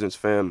 it represents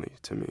family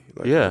to me.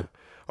 Like, Yeah.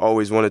 I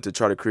always wanted to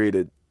try to create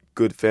a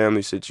good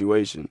family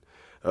situation.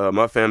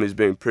 My family's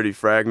been pretty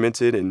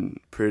fragmented and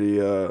pretty,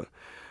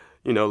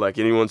 like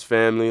anyone's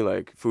family,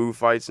 like food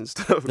fights and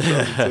stuff.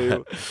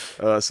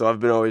 So I've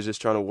been always just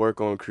trying to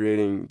work on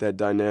creating that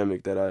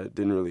dynamic that I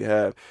didn't really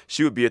have.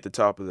 She would be at the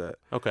top of that.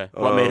 Okay.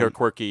 What made her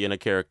quirky in a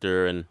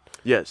character? And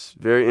Yes,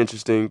 very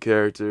interesting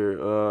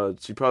character.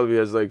 She probably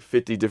has like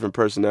 50 different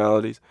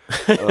personalities.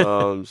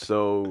 I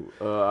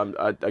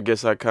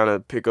guess I kind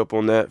of pick up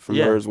on that from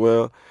her as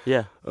well.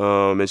 Yeah.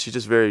 And she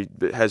just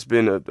has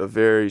been a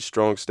very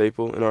strong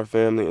staple in our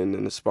family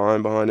and the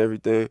spine behind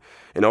everything.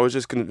 And always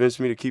just convinced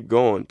me to keep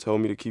going,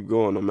 told me to keep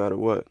going no matter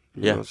what.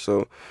 You know?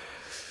 So,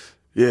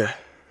 yeah,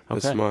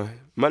 that's Okay.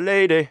 my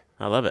lady.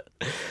 I love it.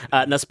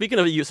 Now, speaking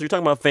of you, so you're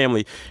talking about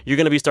family. You're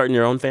going to be starting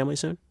your own family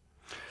soon?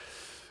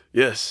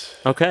 Yes.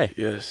 Okay.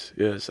 Yes.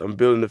 I'm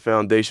building the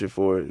foundation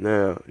for it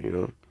now,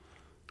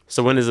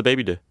 So when is the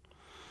baby due?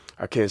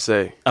 I can't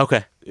say.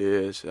 Okay.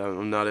 Yes,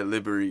 I'm not at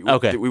liberty.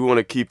 Okay. We want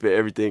to keep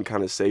everything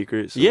kind of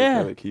sacred. So Yeah. we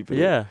kind of keep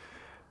it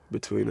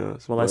between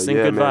us. Well, I But sing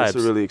good man, It's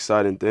vibes. a really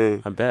exciting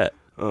thing. I bet.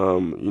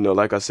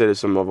 Like I said, it's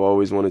something I've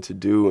always wanted to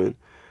do, and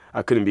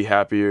I couldn't be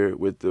happier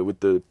with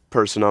the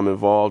person I'm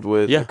involved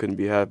with. Yeah. I couldn't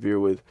be happier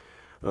with,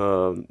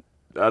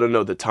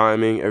 the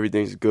timing.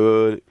 Everything's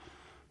good.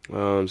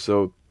 I'm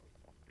just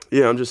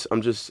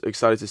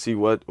excited to see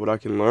what I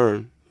can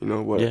learn.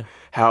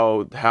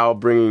 How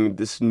bringing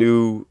this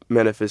new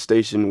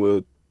manifestation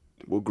will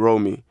grow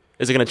me.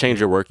 Is it going to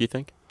change your work, you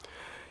think?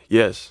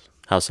 Yes.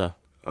 How so?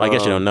 I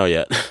guess you don't know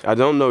yet. I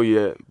don't know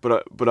yet,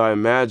 but I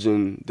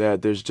imagine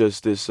that there's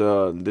just this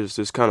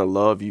kind of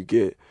love you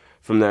get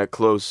from that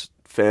close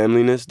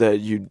familyness that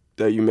you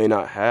may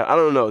not have. I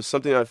don't know. It's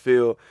something I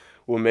feel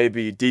will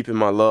maybe deepen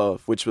my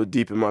love, which will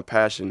deepen my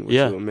passion, which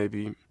will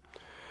maybe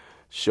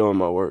show in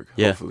my work.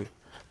 Hopefully.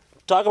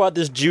 Talk about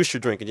this juice you're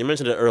drinking. You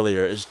mentioned it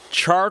earlier. It's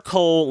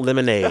charcoal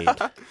lemonade.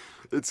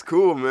 It's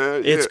cool,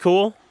 man. It's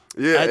cool?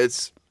 Yeah,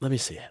 Let me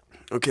see it.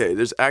 Okay,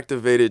 there's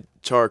activated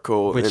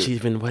charcoal. Which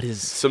and what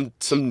is... some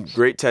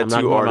great tattoo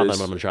I'm not artists.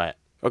 I'm going to try it.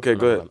 Okay,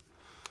 go ahead.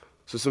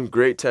 So some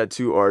great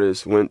tattoo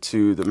artists went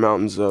to the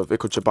mountains of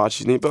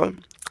Ikochabachi-Nipa,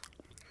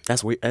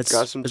 That's weird. It's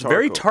some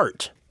very charcoal.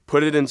 tart.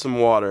 put it in some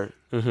water,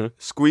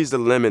 squeezed a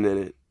lemon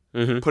in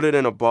it, put it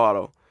in a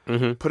bottle,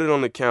 put it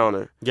on the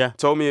counter. Yeah.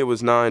 Told me it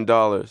was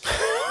 $9.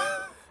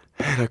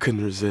 And I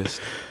couldn't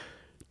resist.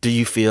 Do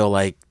you feel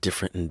like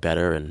different and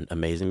better and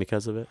amazing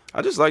because of it?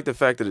 I just like the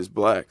fact that it's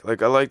black.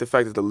 Like, I like the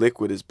fact that the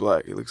liquid is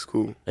black. It looks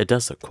cool. It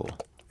does look cool.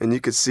 And you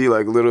could see,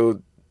 like,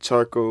 little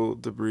charcoal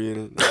debris in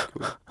it. It's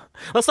cool.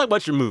 Let's talk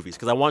about your movies,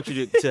 because I want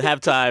you to have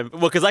time.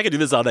 Well, because I could do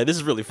this all day. This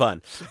is really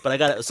fun. But I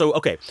got it. So,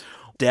 okay.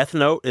 Death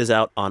Note is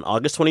out on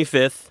August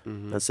 25th.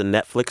 That's a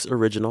Netflix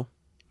original.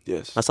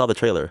 Yes. I saw the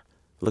trailer.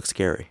 It looks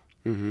scary.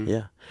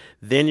 Yeah.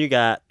 Then you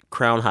got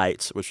Crown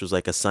Heights, which was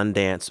like a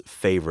Sundance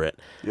favorite,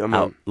 Yeah, man.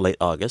 out late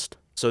August.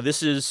 So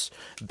this is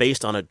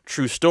based on a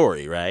true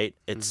story, right?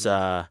 It's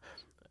an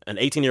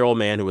 18-year-old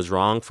man who was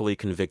wrongfully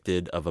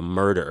convicted of a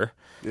murder,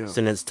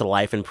 sentenced to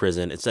life in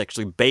prison. It's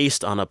actually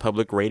based on a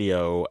public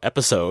radio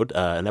episode,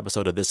 an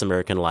episode of This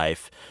American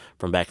Life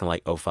from back in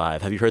like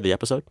 2005. Have you heard the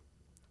episode?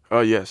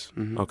 Oh, yes.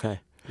 Mm-hmm. Okay.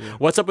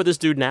 What's up with this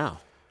dude now?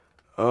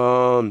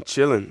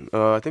 Chilling.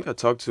 I think I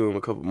talked to him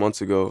a couple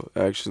months ago,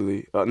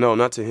 actually. No,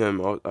 not to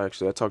him. I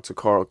talked to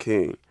Carl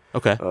King,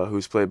 Okay.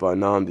 who's played by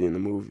Namdi in the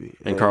movie.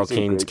 And Carl he's a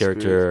King's great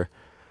character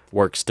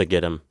works to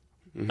get him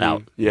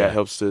out. Yeah, it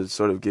helps to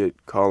sort of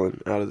get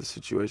Colin out of the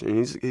situation.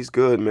 And he's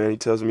good, man. He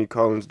tells me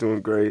Colin's doing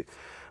great.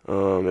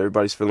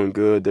 Everybody's feeling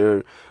good.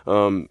 They're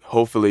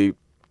hopefully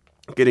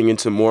getting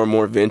into more and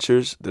more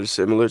ventures that are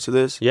similar to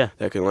this. Yeah.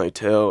 That can like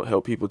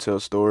help people tell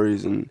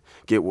stories and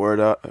get word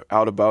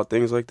out about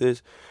things like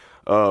this.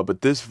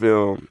 But this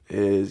film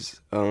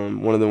is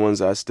one of the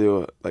ones I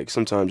still like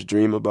sometimes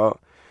dream about.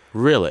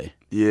 Really?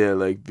 Yeah,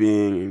 like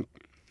being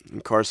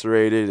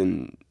incarcerated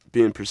and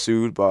being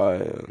pursued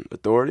by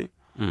authority.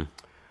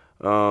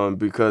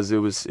 Because it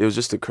was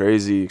just a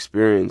crazy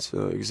experience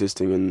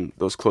existing in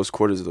those close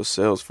quarters of those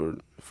cells for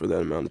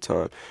that amount of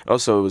time.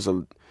 Also, it was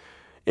an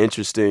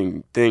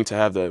interesting thing to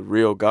have that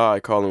real guy,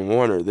 Colin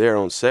Warner, there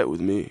on set with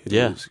me.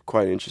 It was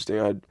quite interesting.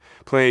 I'd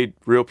played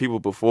real people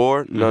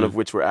before, none of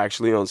which were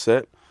actually on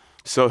set.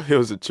 So it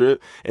was a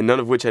trip, and none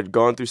of which had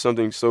gone through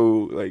something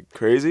so like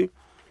crazy.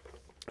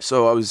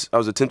 So I was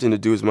attempting to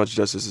do as much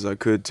justice as I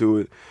could to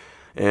it,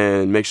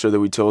 and make sure that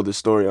we told the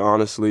story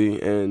honestly,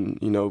 and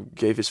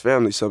gave his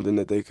family something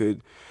that they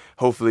could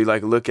hopefully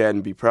like look at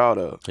and be proud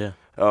of. Yeah.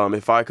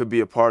 If I could be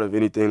a part of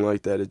anything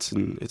like that, it's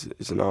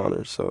an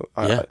honor. So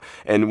Yeah.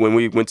 And when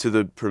we went to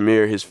the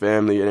premiere, his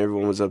family and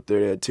everyone was up there.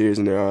 They had tears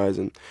in their eyes,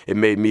 and it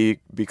made me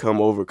become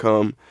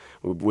overcome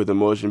with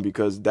emotion,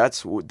 because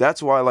that's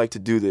why I like to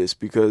do this,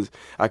 because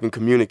I can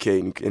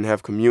communicate and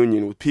have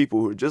communion with people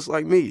who are just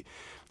like me,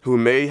 who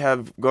may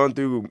have gone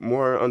through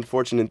more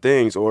unfortunate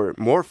things or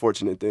more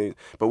fortunate things,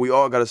 but we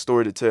all got a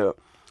story to tell.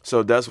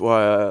 So that's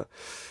why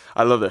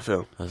I love that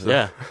film. So,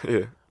 Yeah.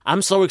 yeah.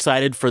 I'm so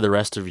excited for the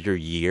rest of your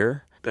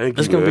year. Thank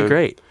It's you, going to be man.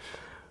 great.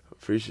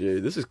 Appreciate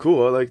it. This is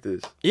cool. I like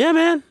this. Yeah,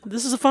 man.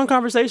 This is a fun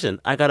conversation.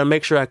 I got to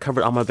make sure I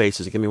covered all my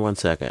bases. Give me 1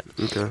 second.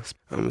 Okay.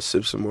 I'm going to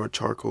sip some more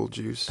charcoal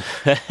juice.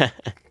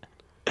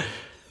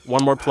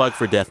 One more plug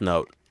for Death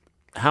Note.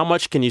 How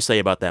much can you say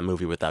about that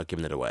movie without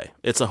giving it away?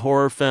 It's a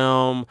horror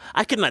film.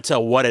 I could not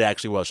tell what it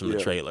actually was from the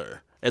Yeah.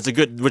 trailer. It's a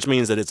good, which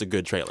means that it's a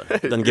good trailer.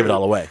 It doesn't give it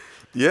all away.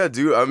 Yeah,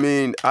 dude. I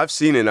mean, I've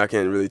seen it, and I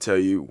can't really tell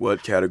you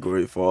what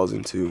category it falls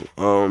into.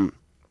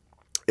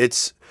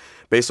 It's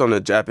based on a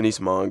Japanese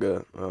manga,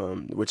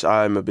 which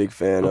I'm a big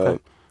fan of.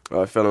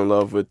 I fell in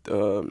love with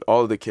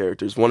all of the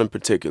characters, one in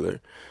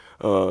particular,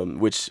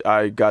 which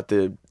I got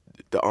the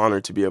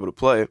honor to be able to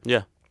play.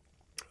 Yeah.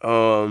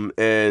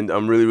 And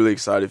I'm really, really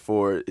excited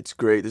for it. It's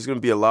great. There's going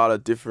to be a lot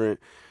of different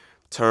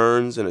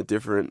turns and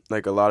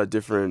a lot of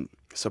different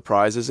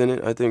surprises in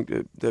it, I think,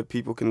 that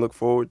people can look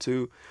forward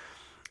to.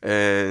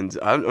 And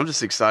I'm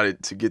just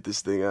excited to get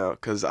this thing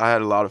out, because I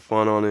had a lot of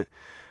fun on it.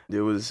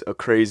 It was a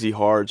crazy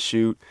hard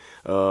shoot.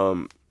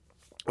 I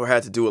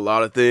had to do a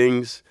lot of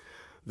things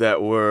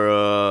that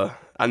were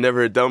I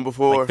never had done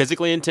before. Like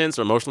physically intense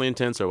or emotionally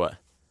intense or what?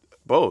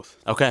 Both.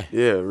 Okay.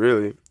 Yeah,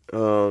 really.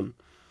 Were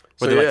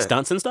they like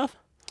stunts and stuff?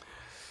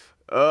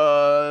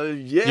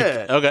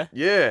 Yeah. Okay.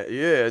 Yeah.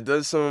 It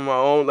does some of my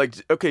own. Like,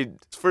 okay,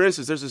 for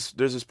instance,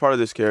 there's this part of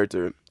this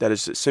character that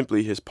is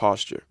simply his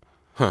posture.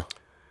 Huh.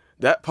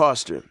 That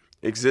posture,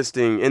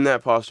 existing in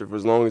that posture for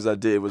as long as I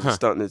did, was a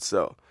stunt in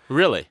itself.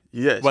 Really?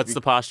 Yes. What's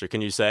the posture?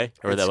 Can you say?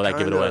 Or will that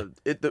give it away?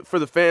 For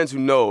the fans who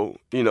know,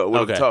 what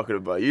Okay. I'm talking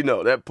about.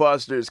 That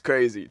posture is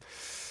crazy.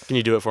 Can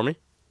you do it for me?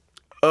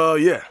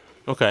 Yeah.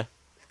 Okay.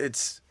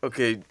 It's,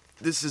 okay,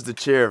 this is the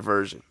chair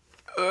version.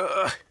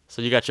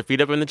 So you got your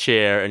feet up in the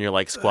chair and you're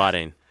like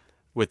squatting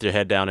with your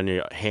head down and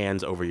your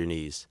hands over your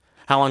knees.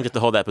 How long do you have to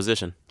hold that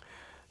position?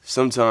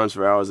 Sometimes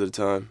for hours at a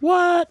time.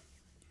 What?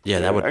 Yeah,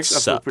 that would Actually, I feel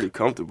suck. pretty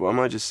comfortable. I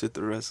might just sit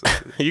the rest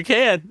of it. You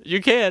can.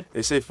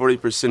 They say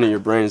 40% of your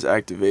brain is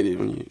activated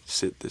when you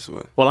sit this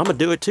way. Well, I'm going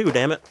to do it too,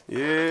 damn it. Yeah.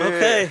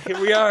 Okay, here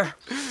we are.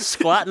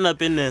 Squatting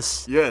up in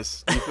this.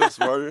 Yes. You feel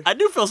smarter? I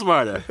do feel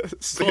smarter.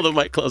 Hold the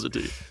mic closer to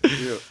you.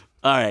 Yeah.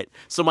 All right.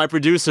 So my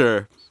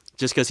producer,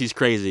 just because he's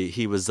crazy,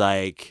 he was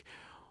like,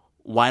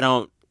 why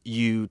don't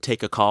you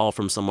take a call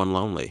from someone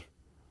lonely?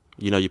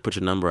 You put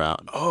your number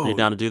out. Oh. Are you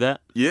down to do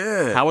that?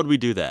 Yeah. How would we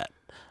do that?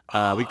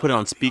 We put it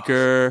on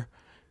speaker.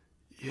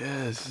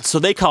 Yes. So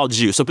they called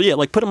you. So, but yeah,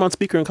 like put them on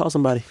speaker and call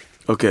somebody.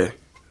 Okay.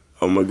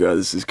 Oh my God,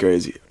 this is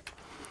crazy.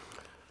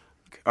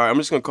 All right, I'm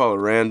just gonna call a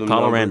random. Call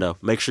a number.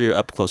 rando. Make sure you're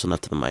up close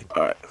enough to the mic.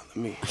 All right, let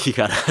me. You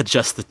gotta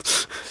adjust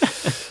it.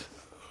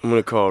 I'm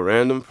gonna call a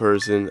random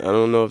person. I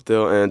don't know if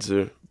they'll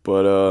answer,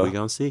 but We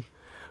gonna see.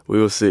 we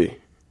will see.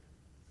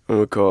 I'm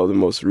gonna call the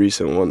most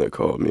recent one that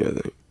called me, I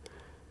think.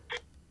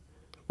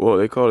 Whoa,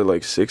 they called it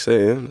like 6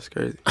 a.m. That's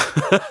crazy.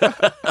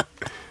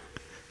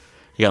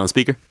 You got on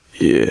speaker?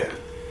 Yeah,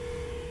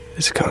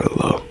 it's kind of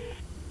low.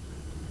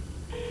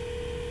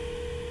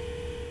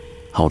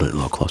 Hold it a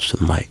little closer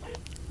to the mic.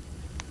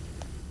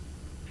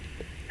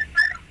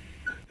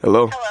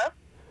 Hello. Hello.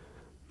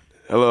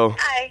 Hello.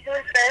 Hi. Who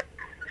is this?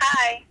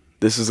 Hi.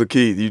 This is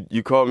Lakeith.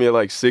 You called me at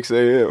like 6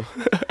 a.m.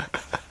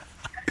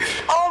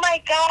 Oh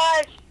my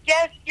gosh.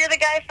 Yes, you're the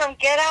guy from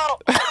Get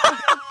Out.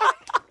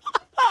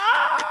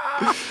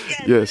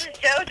 Yes. Yes. This is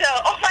JoJo.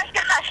 Oh my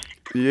gosh.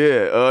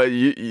 Yeah.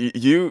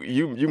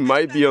 You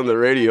might be on the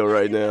radio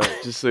right now,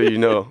 just so you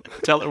know.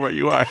 Tell her where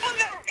you are. On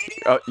the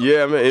radio.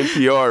 Yeah, I'm at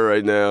NPR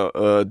right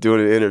now,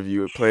 doing an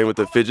interview, playing with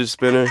the fidget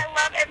spinner. I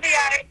love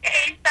NPR.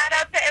 Hey, shout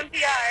out to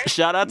NPR.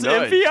 Shout out to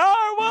Nice.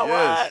 NPR. What?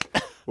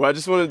 Yes. Well, I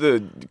just wanted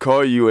to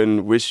call you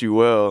and wish you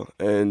well,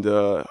 and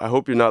I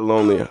hope you're not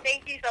lonely.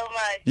 Thank you so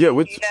much. Yeah,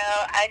 what's-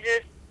 I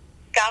just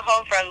got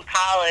home from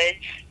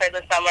college for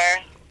the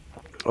summer.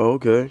 Oh,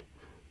 okay.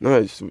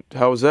 Nice.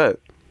 How was that?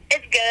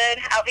 It's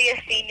good. I'll be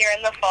a senior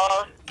in the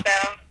fall,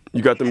 so.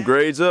 You got them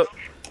grades up?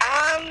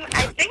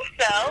 I think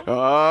so.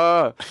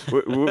 Ah,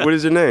 what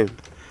is your name?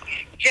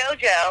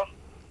 JoJo.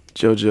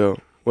 JoJo.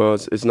 Well,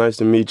 it's nice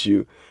to meet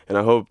you, and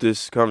I hope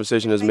this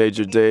conversation has made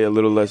your day a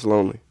little less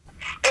lonely.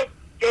 It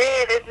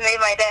did. It made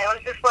my day. I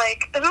was just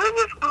like, who is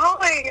this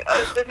calling? It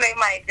just made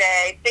my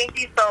day. Thank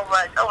you so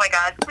much. Oh my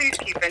God. Please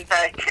keep in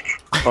touch.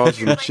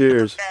 Awesome.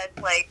 Cheers.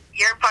 Like,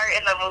 your part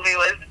in the movie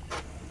was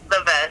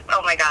the best.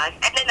 Oh my gosh.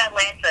 And in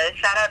Atlanta.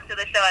 Shout out to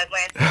the show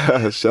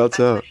Atlanta. Shouts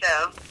out. The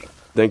show.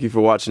 Thank you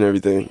for watching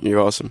everything. You're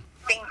awesome.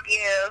 Thank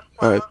you.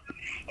 All Well, right.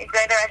 enjoy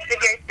the rest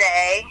of your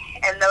day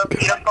and the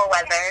beautiful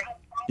weather.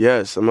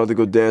 Yes, I'm about to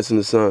go dance in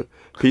the sun.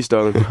 Peace,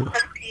 darling.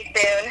 Let's see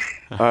you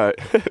soon. All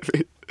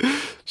right.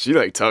 She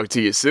like, talk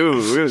to you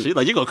soon. She's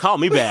like, you gonna call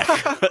me back.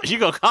 You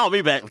gonna call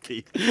me back,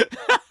 Lakeith.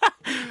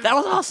 That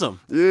was awesome.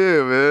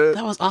 Yeah, man.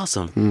 That was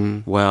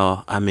awesome.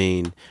 Well, I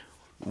mean,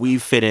 we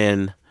fit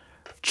in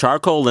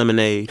charcoal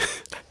lemonade,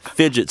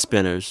 fidget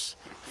spinners,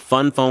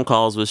 fun phone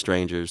calls with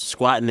strangers,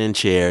 squatting in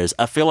chairs.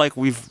 I feel like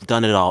we've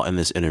done it all in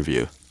this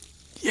interview.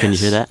 Yes. Can you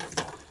hear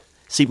that?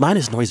 See, mine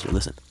is noisier.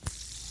 Listen.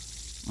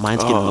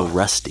 Mine's getting a little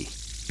rusty.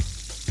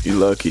 You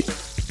lucky.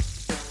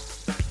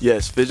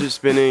 Yes, fidget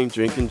spinning,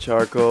 drinking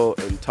charcoal,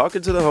 and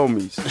talking to the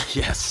homies.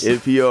 Yes.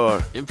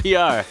 NPR.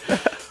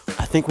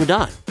 I think we're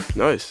done.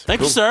 Nice. Thank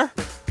you, sir.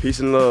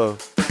 Peace and love.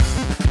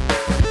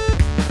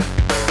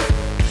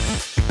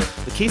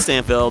 Lakeith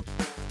Stanfield,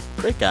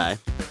 great guy.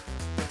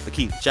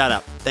 Lakeith, shout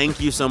out.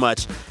 Thank you so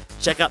much.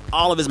 Check out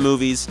all of his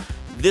movies.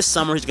 This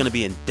summer, he's going to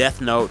be in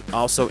Death Note,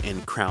 also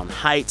in Crown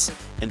Heights.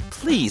 And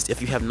please,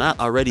 if you have not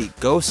already,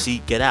 go see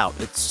Get Out.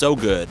 It's so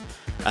good.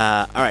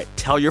 All right,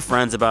 tell your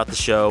friends about the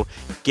show.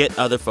 Get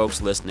other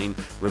folks listening.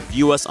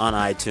 Review us on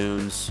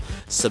iTunes.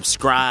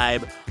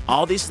 Subscribe.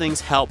 All these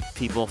things help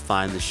people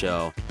find the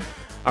show.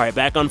 All right,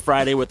 back on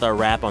Friday with our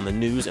wrap on the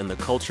news and the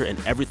culture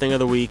and everything of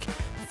the week.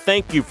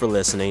 Thank you for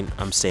listening.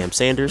 I'm Sam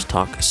Sanders.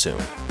 Talk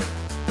soon.